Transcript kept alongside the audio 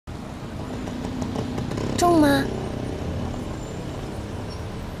吗？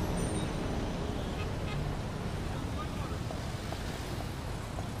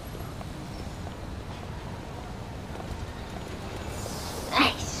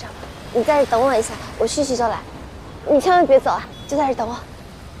哎，西少，你在这等我一下，我去就来。你千万别走啊，就在这等我。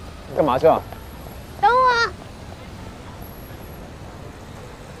干嘛去啊？等我。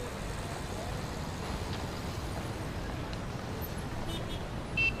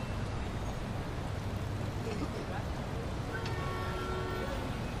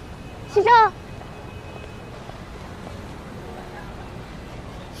 西周，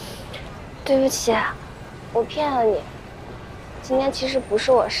对不起，我骗了你。今天其实不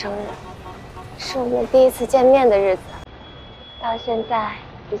是我生日，是我们第一次见面的日子。到现在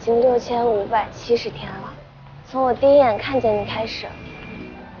已经6570天了。从我第一眼看见你开始，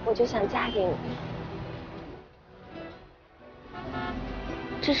我就想嫁给你。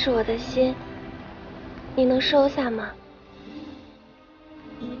这是我的心，你能收下吗？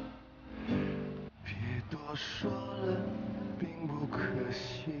 多说了并不可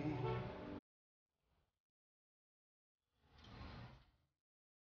惜。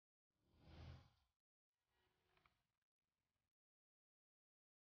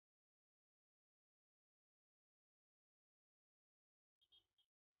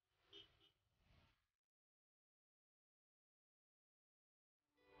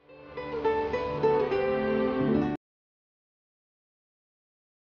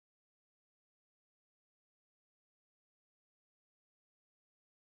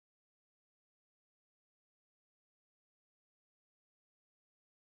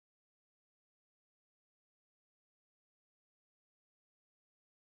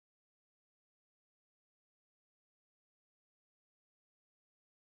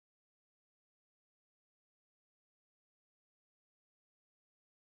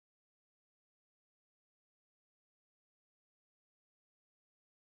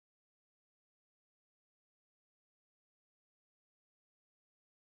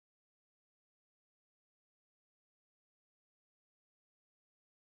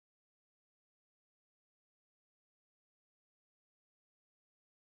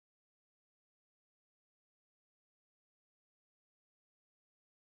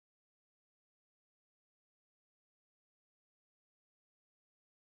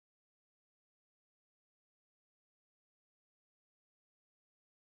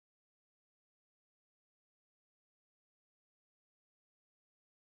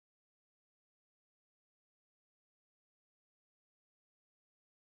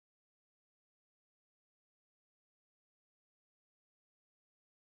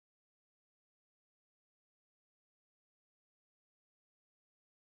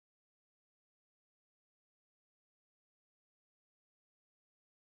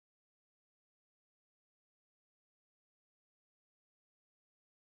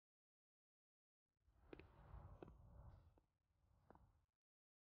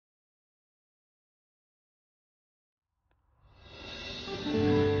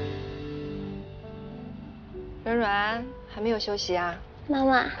软软还没有休息啊？妈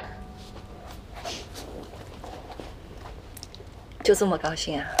妈，就这么高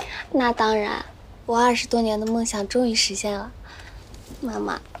兴啊？那当然，我20多年的梦想终于实现了。妈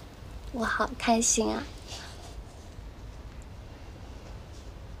妈，我好开心啊！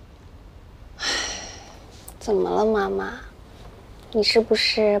怎么了，妈妈？你是不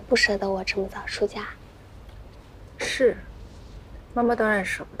是不舍得我这么早出嫁？是，妈妈当然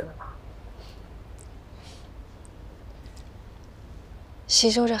舍不得了。西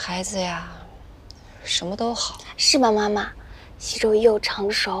周这孩子呀，什么都好，是吧，妈妈？西周又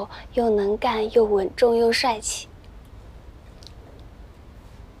成熟，又能干，又稳重，又帅气。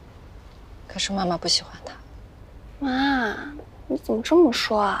可是妈妈不喜欢他。妈，你怎么这么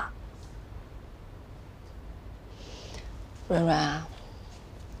说啊？软软啊，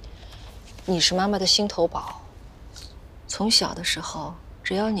你是妈妈的心头宝。从小的时候，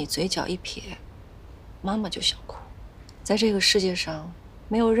只要你嘴角一撇，妈妈就想哭。在这个世界上，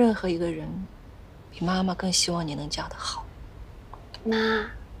没有任何一个人比妈妈更希望你能嫁得好。妈，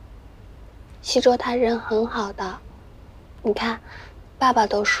西周他人很好的，你看，爸爸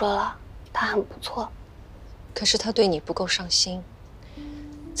都说了，他很不错。可是他对你不够上心。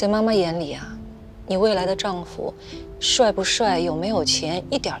在妈妈眼里啊，你未来的丈夫，帅不帅、有没有钱，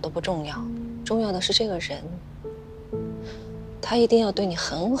一点都不重要，重要的是这个人。他一定要对你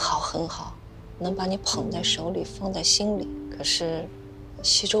很好很好，能把你捧在手里，放在心里。可是，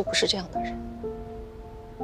西周不是这样的人。